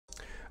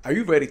Are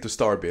you ready to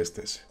start a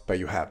business, but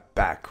you have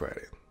bad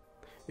credit?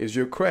 Is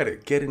your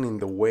credit getting in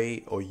the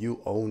way of you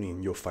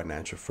owning your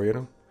financial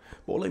freedom?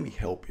 Well, let me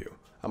help you.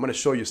 I'm going to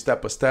show you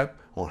step by step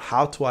on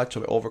how to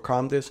actually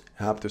overcome this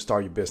and how to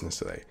start your business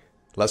today.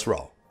 Let's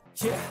roll.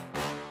 Yeah.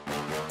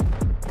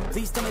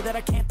 Please tell me that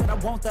I can't, that I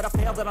won't, that I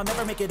fail, that I'll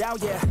never make it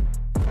out, yeah.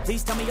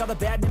 Please tell me all the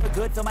bad, never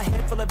good, fill my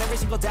head full of every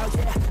single doubt,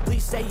 yeah.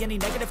 Please say any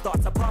negative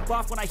thoughts, I pop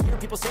off when I hear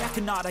people say I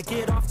cannot. I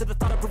get off to the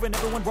thought of proving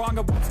everyone wrong,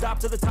 I won't stop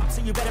to the top,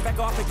 so you better back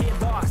off and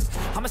get lost.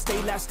 I'ma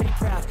stay loud, stay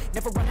proud,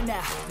 never running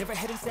out, never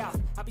heading south,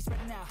 I'll be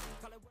spreading out.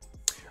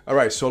 All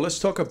right, so let's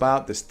talk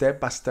about the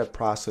step-by-step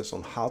process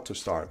on how to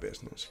start a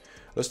business.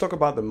 Let's talk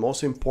about the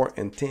most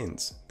important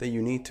things that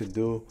you need to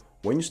do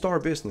when you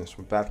start a business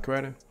with bad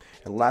credit.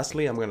 And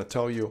lastly, I'm going to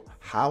tell you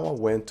how I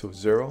went from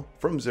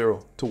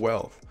zero to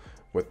wealth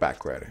with bad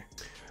credit.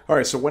 All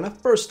right, so when I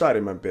first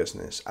started my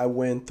business, I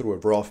went through a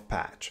rough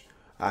patch.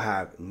 I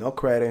had no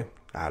credit,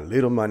 I had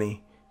little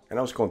money, and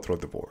I was going through a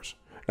divorce.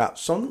 Now,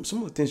 some of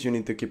the things you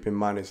need to keep in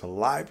mind is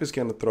life is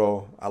going to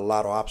throw a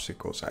lot of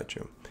obstacles at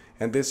you.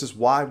 And this is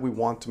why we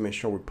want to make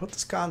sure we put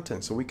this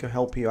content so we can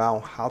help you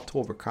out how to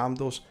overcome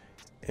those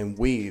and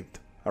weave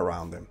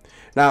around them.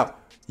 Now,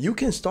 you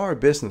can start a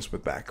business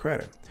with bad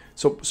credit.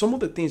 So some of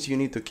the things you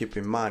need to keep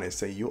in mind is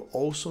that you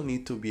also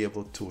need to be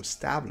able to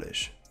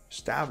establish.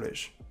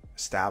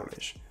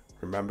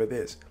 Remember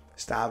this,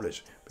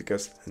 establish,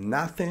 because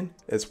nothing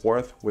is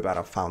worth without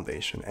a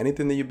foundation.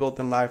 Anything that you build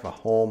in life, a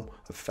home,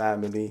 a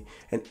family,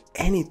 and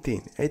any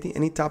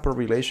type of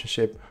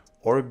relationship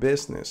or a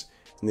business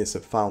needs a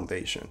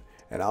foundation.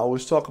 And I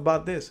always talk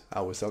about this. I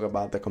always talk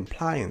about the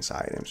compliance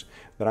items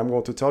that I'm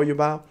going to tell you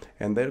about,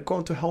 and they're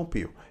going to help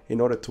you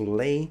in order to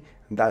lay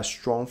that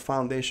strong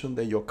foundation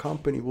that your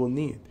company will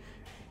need.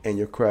 And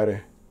your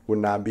credit will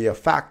not be a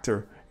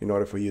factor in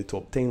order for you to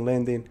obtain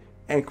lending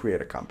and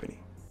create a company.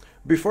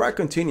 Before I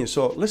continue,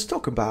 so let's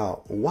talk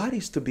about what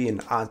is to be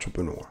an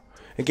entrepreneur.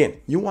 Again,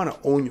 you want to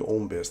own your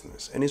own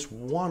business, and it's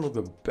one of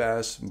the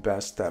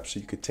best steps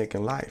you could take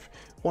in life.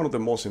 One of the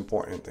most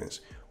important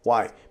things.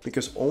 Why?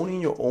 Because owning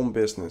your own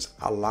business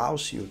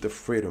allows you the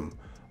freedom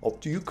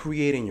of you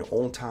creating your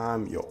own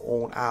time, your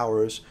own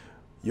hours,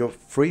 your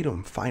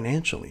freedom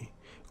financially,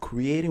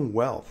 creating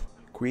wealth,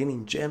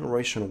 creating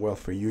generational wealth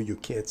for you, your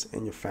kids,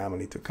 and your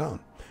family to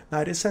come. Now,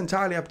 it is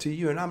entirely up to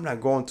you, and I'm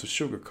not going to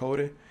sugarcoat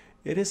it.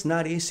 It is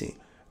not easy,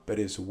 but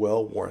it's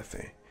well worth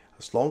it.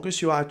 As long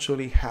as you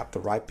actually have the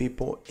right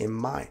people in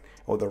mind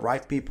or the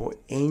right people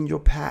in your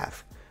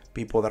path,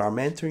 people that are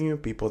mentoring you,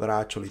 people that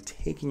are actually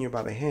taking you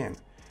by the hand.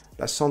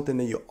 That's something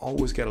that you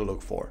always got to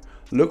look for.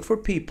 Look for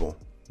people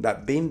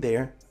that been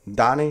there,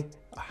 done it,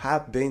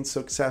 have been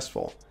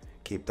successful.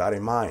 Keep that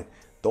in mind.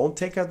 Don't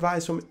take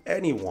advice from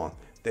anyone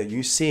that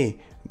you see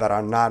that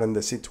are not in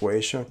the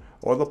situation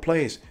or the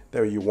place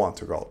that you want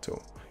to go to.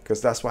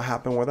 Because that's what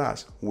happened with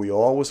us. We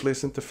always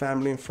listen to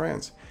family and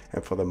friends.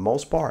 And for the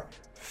most part,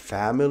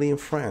 family and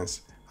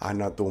friends are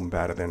not doing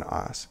better than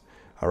us.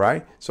 All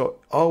right? So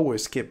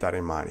always keep that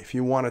in mind. If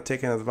you want to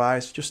take an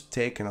advice, just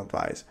take an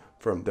advice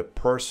from the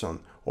person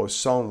or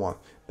someone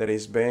that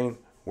is been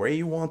where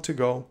you want to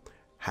go,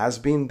 has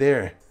been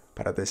there,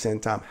 but at the same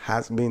time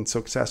has been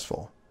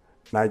successful.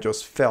 Not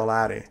just fell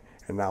at it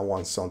and now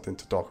wants something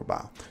to talk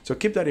about. So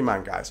keep that in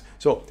mind, guys.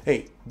 So,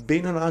 hey,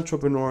 being an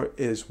entrepreneur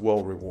is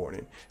well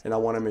rewarding. And I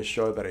want to make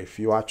sure that if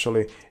you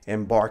actually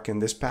embark in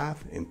this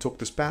path and took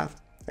this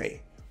path,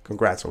 hey,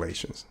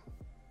 congratulations.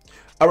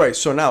 All right,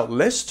 so now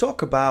let's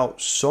talk about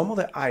some of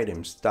the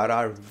items that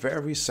are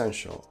very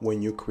essential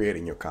when you're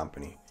creating your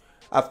company.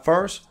 At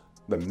first,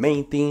 the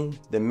main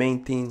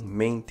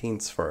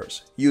things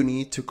first. You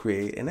need to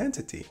create an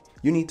entity.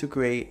 You need to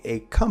create a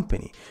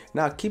company.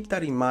 Now, keep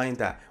that in mind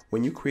that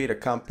when you create a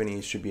company,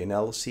 it should be an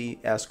LLC,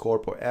 S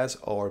Corp,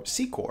 or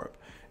C Corp.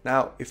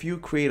 Now, if you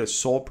create a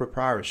sole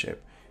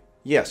proprietorship,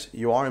 yes,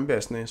 you are in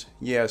business.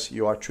 Yes,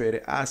 you are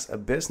treated as a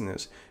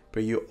business.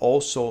 But you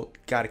also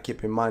got to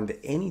keep in mind that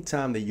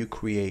anytime that you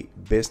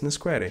create business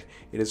credit,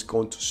 it is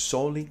going to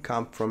solely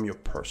come from your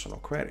personal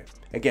credit.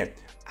 Again,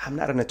 I'm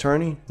not an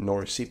attorney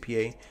nor a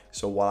CPA,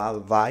 so what I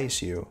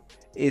advise you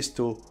is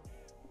to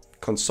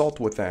consult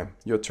with them,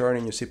 your attorney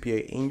and your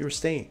CPA in your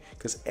state,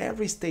 because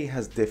every state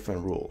has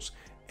different rules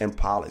and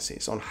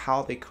policies on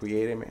how they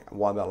create them and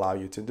what they allow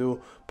you to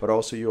do. But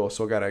also you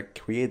also got to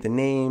create the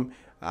name,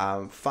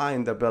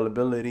 find the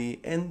availability,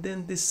 and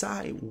then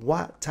decide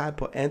what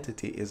type of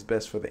entity is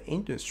best for the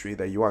industry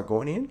that you are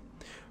going in,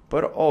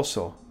 but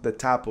also the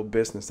type of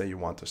business that you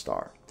want to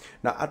start.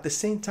 Now, at the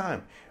same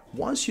time,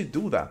 once you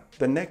do that,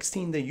 the next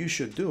thing that you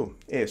should do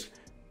is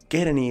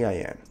get an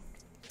EIN.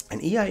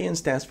 An EIN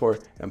stands for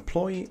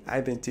Employee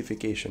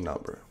Identification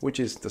Number, which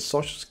is the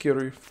social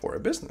security for a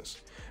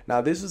business.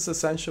 Now, this is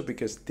essential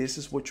because this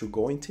is what you're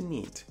going to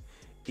need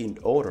in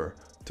order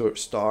to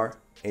start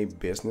a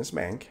business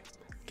bank,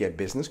 get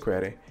business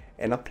credit,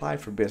 and apply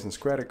for business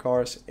credit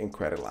cards and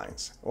credit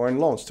lines, or in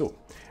loans too.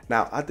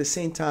 Now, at the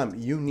same time,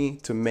 you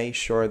need to make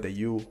sure that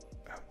you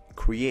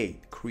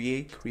create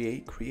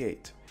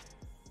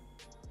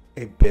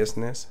a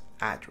business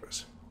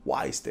address.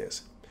 Why is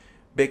this?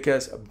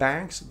 because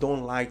banks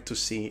don't like to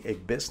see a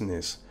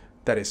business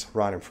that is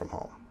running from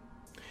home.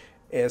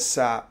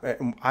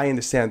 I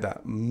understand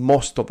that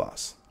most of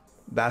us,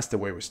 that's the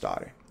way we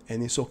started,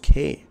 and it's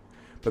okay,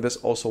 but there's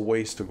also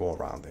ways to go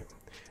around it.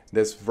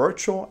 There's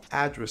virtual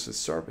addresses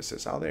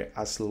services out there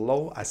as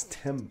low as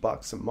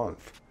 $10 a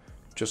month.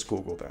 Just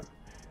Google them.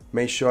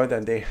 Make sure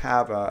that they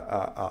have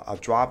a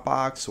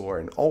Dropbox or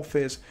an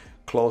office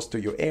close to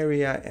your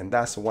area, and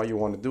that's why you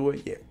want to do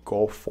it. Yeah,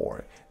 go for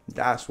it.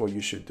 That's what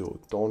you should do.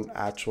 Don't.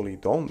 I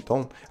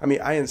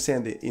mean, I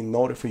understand that in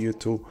order for you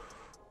to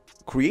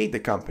create the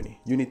company,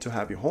 you need to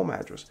have your home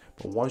address.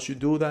 But once you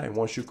do that, and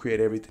once you create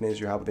everything else,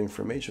 you have the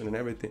information and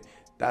everything,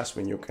 that's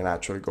when you can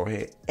actually go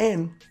ahead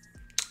and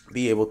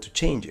be able to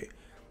change it.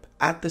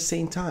 At the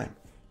same time,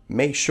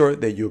 make sure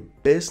that your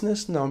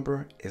business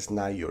number is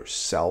not your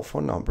cell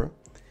phone number.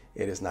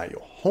 It is not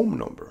your home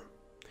number.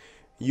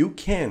 You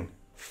can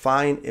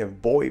find a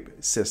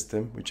VoIP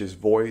system, which is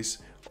voice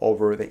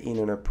over the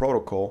internet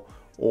protocol,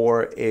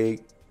 or a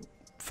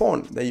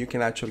phone that you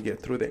can actually get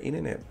through the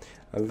internet.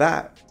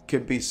 That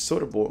could be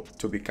suitable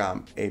to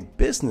become a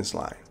business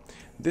line.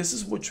 This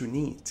is what you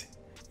need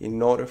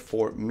in order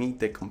for meet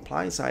the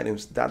compliance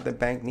items that the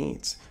bank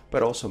needs,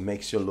 but also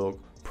makes you look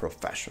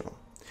professional.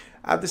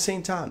 At the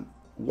same time,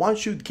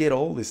 once you get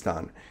all this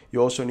done,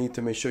 you also need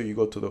to make sure you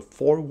go to the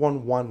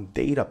 411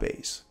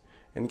 database.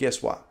 And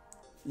guess what?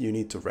 You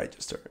need to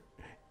register.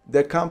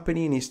 The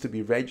company needs to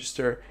be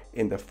registered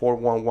in the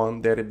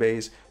 411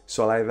 database.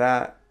 So like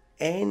that,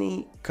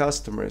 any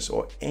customers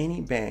or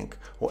any bank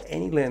or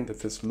any lender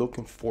that's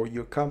looking for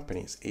your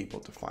company is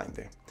able to find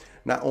it.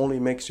 Not only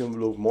makes you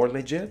look more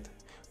legit,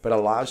 but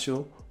allows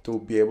you to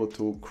be able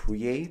to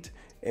create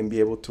and be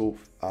able to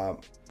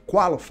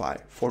qualify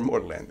for more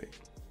lending.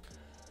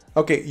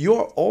 Okay,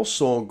 you're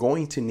also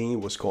going to need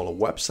what's called a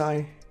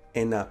website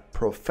and a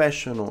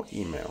professional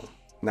email.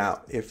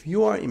 Now, if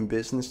you are in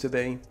business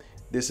today,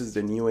 this is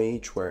the new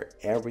age where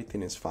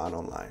everything is found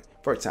online.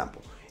 For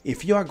example,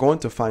 if you are going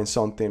to find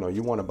something or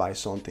you want to buy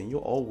something, you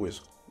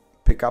always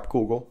pick up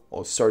Google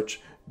or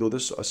do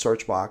this a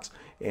search box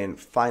and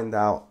find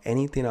out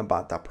anything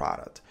about that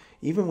product.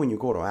 Even when you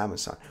go to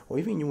Amazon or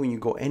even when you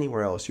go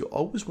anywhere else, you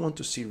always want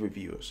to see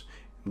reviews.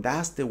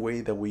 That's the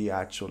way that we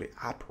actually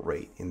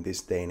operate in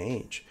this day and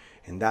age.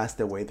 And that's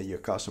the way that your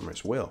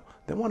customers will.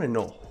 They want to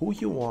know who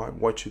you are,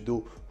 what you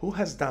do, who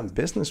has done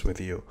business with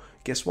you.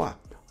 Guess what?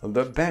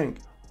 The bank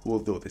will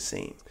do the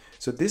same.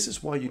 So this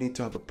is why you need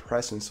to have a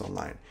presence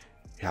online.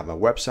 You have a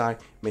website,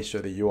 make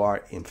sure that you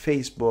are in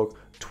Facebook,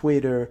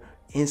 Twitter,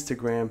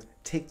 Instagram,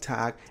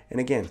 TikTok. And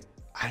again,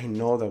 I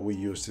know that we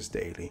use this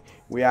daily.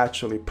 We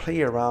actually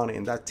play around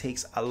and that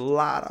takes a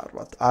lot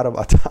out of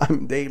our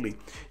time daily.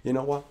 You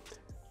know what?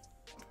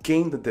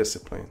 Gain the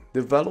discipline,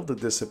 develop the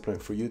discipline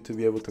for you to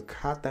be able to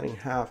cut that in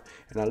half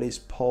and at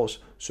least post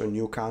some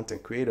new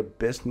content. Create a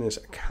business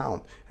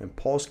account and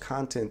post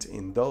content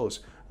in those.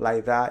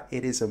 Like that,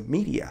 it is a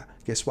media.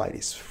 Guess what?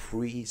 It's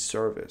free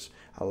service.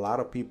 A lot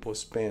of people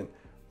spend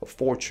a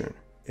fortune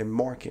in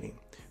marketing,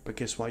 but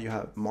guess what? You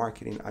have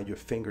marketing at your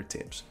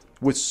fingertips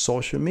with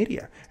social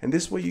media. And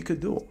this is what you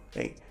could do.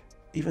 Hey,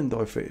 even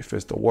though if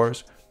it's the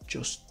worst,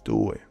 just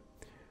do it.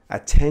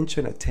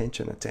 Attention.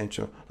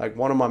 Like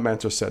one of my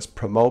mentors says,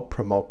 promote.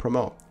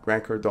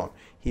 Grant Cardone.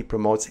 He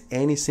promotes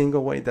any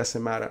single way. It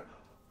doesn't matter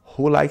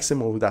who likes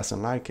him or who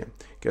doesn't like him.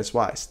 Guess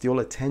what? Still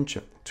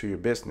attention to your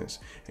business.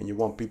 And you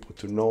want people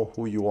to know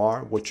who you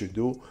are, what you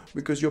do,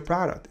 because your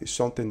product is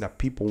something that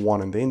people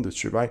want in the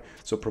industry, right?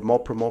 So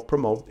promote.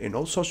 In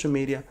all social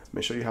media,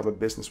 make sure you have a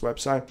business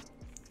website.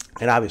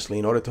 And obviously,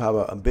 in order to have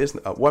a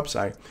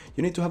website,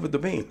 you need to have a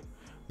domain,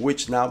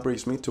 which now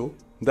brings me to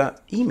the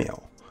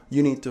email.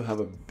 You need to have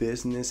a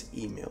business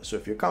email. So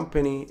if your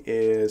company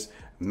is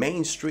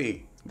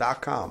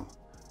mainstreet.com,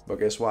 but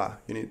guess what?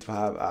 You need to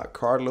have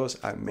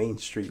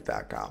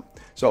carlos@mainstreet.com.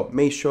 So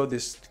make sure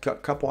this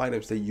couple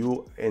items that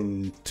you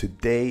in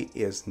today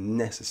is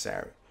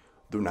necessary.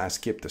 Do not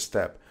skip the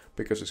step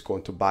because it's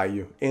going to buy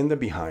you in the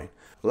behind.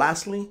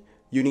 Lastly,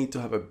 you need to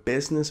have a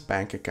business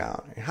bank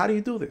account. And how do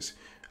you do this?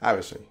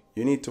 Obviously,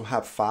 you need to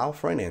have filed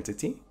for an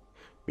entity,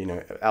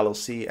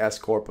 LLC, S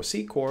Corp, or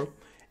C Corp,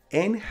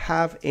 and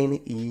have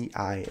an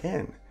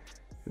EIN.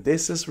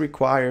 This is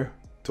required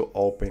to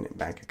open a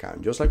bank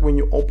account. Just like when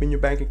you open your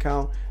bank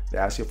account, they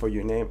ask you for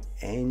your name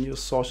and your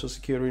social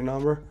security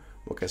number.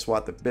 Well, guess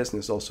what? The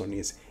business also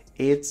needs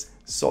its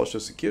social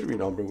security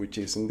number, which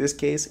is in this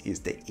case is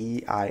the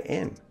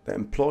EIN, the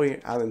employer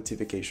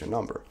identification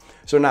number.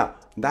 So now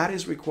that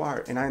is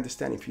required. And I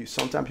understand if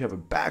sometimes you have a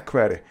bad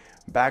credit,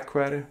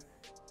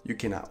 you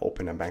cannot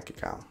open a bank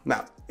account.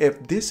 Now,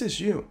 if this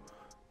is you,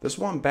 there's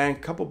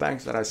couple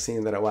banks that I've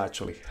seen that will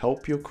actually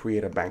help you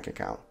create a bank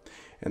account.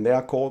 And they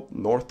are called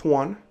North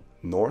One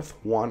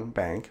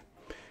Bank,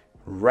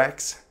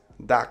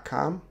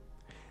 Rex.com,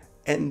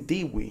 and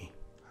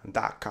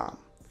Dewey.com.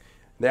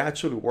 They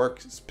actually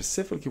work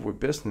specifically with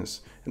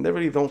business, and they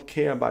really don't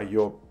care about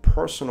your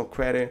personal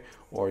credit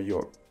or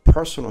your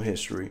personal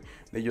history.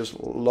 They just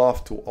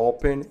love to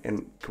open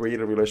and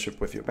create a relationship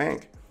with your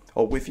bank.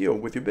 or with you,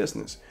 with your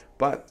business.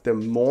 But the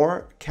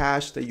more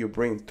cash that you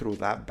bring through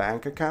that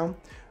bank account,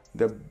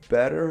 the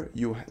better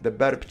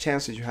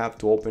chances you have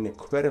to open a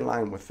credit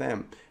line with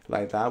them.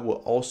 Like that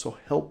will also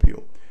help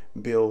you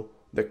build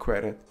the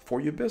credit for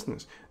your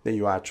business that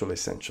you actually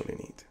essentially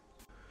need.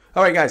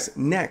 All right, guys,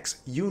 next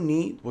you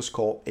need what's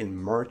called a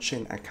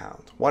merchant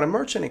account. What a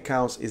merchant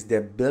account is the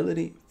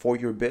ability for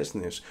your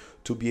business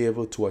to be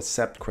able to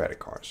accept credit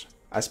cards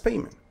as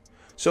payment.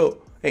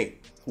 So, hey,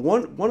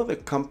 one of the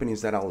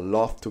companies that I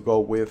love to go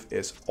with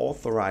is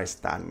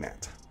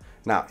Authorize.net.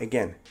 Now,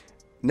 again,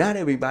 not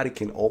everybody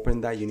can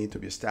open that. You need to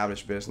be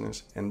established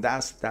business, and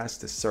that's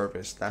the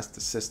service, that's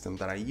the system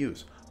that I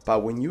use.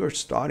 But when you are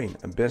starting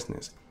a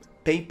business,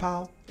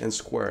 PayPal and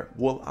Square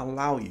will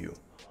allow you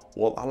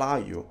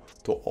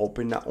to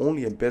open not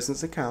only a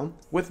business account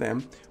with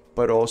them,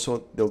 but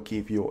also they'll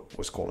give you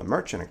what's called a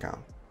merchant account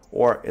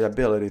or an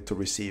ability to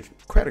receive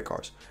credit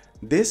cards.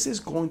 This is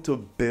going to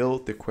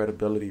build the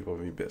credibility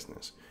of your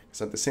business.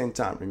 Because at the same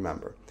time,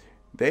 remember,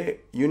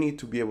 you need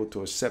to be able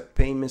to accept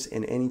payments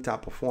in any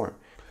type of form.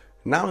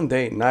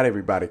 Nowadays, not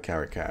everybody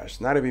carry cash.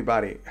 Not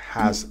everybody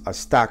has a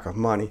stack of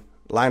money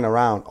lying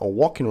around or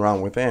walking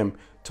around with them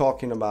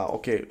talking about,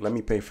 okay, let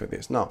me pay for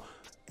this. No,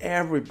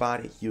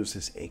 everybody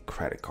uses a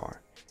credit card.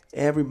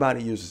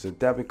 Everybody uses a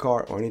debit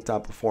card or any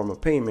type of form of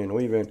payment,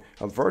 or even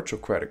a virtual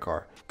credit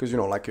card. Because,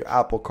 like your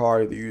Apple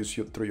card, you use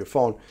through your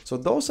phone. So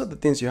those are the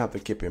things you have to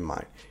keep in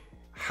mind.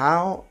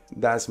 How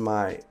does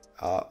my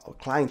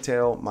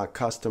clientele, my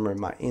customer,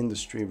 my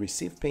industry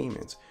receive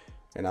payments?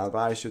 And I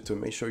advise you to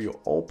make sure you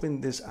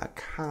open these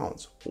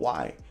accounts.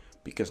 Why?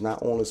 Because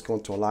not only it's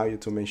going to allow you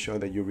to make sure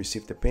that you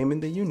receive the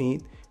payment that you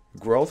need,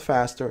 grow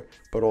faster,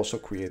 but also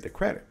create the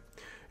credit.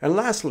 And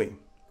lastly,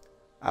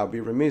 I'll be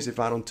remiss if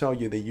I don't tell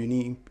you that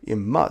you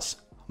must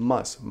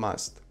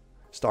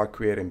start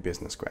creating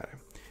business credit.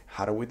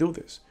 How do we do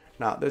this?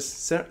 Now,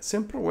 there's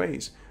simple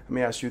ways.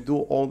 As you do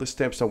all the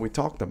steps that we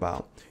talked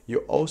about, you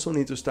also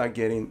need to start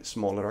getting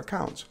smaller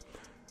accounts.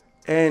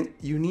 And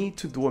you need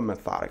to do it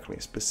methodically,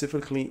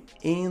 specifically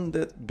in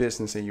the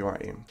business that you are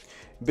in.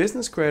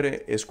 Business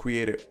credit is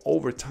created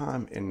over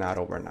time and not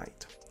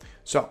overnight.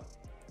 So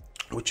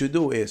what you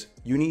do is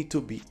you need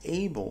to be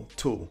able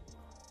to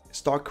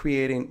start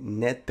creating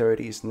net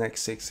 30s, net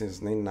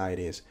 60s, net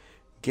 90s,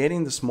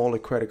 getting the smaller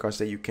credit cards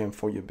that you can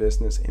for your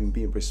business, and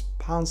be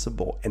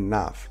responsible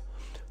enough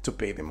to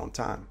pay them on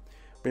time.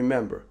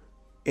 Remember,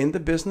 in the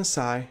business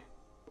side,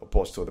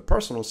 opposed to the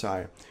personal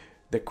side,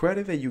 the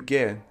credit that you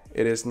get,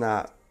 it is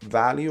not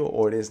value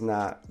or it is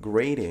not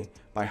graded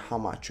by how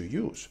much you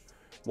use.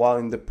 While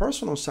in the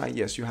personal side,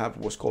 yes, you have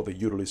what's called the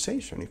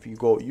utilization. If you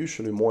go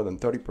usually more than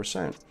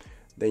 30%,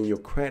 then your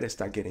credit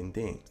start getting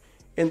dinged.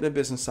 In the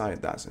business side,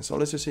 it doesn't. So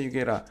let's just say you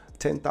get a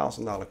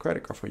 $10,000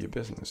 credit card for your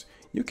business.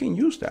 You can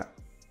use that.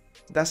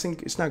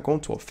 It's not going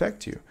to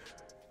affect you.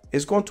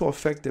 It's going to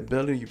affect the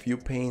ability of you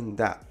paying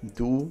that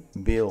due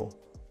bill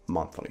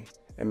monthly,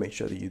 and make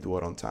sure that you do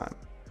it on time.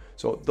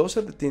 So those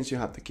are the things you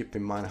have to keep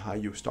in mind, how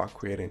you start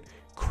creating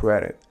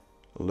credit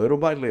little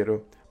by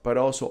little, but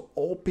also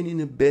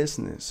opening a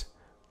business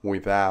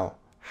without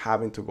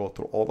having to go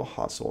through all the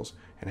hustles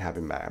and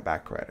having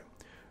bad credit.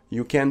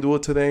 You can do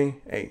it today.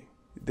 Hey,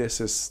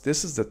 this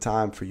is the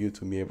time for you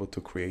to be able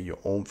to create your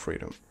own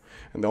freedom.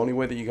 And the only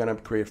way that you're going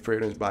to create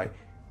freedom is by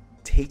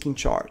taking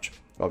charge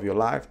of your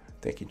life,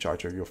 taking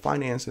charge of your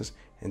finances,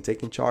 and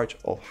taking charge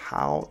of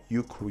how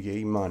you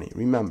create money.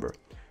 Remember,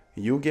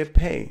 you get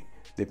paid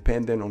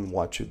depending on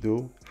what you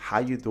do, how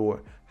you do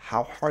it,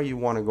 how hard you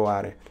want to go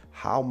at it,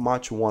 how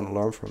much you want to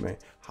learn from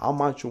it, how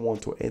much you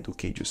want to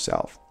educate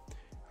yourself.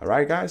 All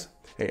right, guys?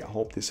 Hey, I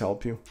hope this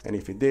helped you. And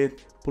if it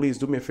did, please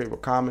do me a favor,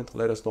 comment.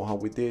 Let us know how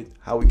we did,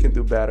 how we can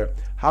do better,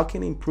 how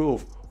can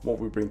improve what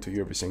we bring to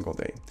you every single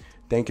day.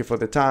 Thank you for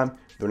the time.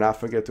 Do not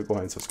forget to go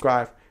ahead and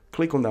subscribe.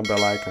 Click on that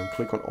bell icon,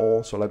 click on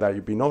all, so that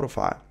you'll be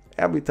notified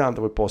every time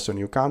that we post a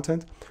new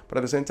content. But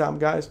at the same time,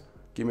 guys,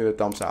 give me the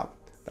thumbs up.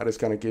 That is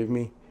going to give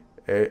me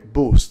a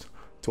boost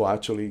to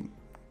actually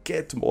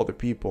get to other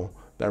people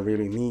that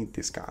really need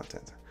this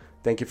content.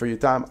 Thank you for your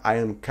time. I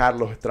am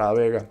Carlos Estrada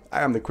Vega.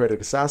 I am the Credit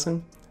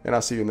Assassin, and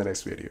I'll see you in the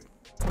next video.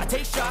 I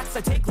take shots,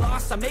 I take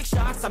loss, I make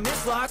shots, I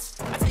miss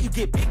lots. I tell you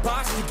get big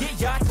box, you get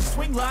yachts, you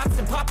swing lots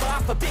and pop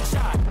off a big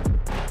shot.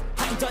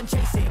 I ain't done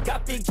chasing,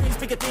 got big dreams,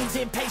 bigger things,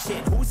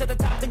 impatient. Who's at the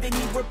top think they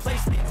need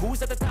replacement?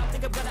 Who's at the top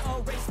think I'm gonna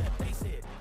erase them?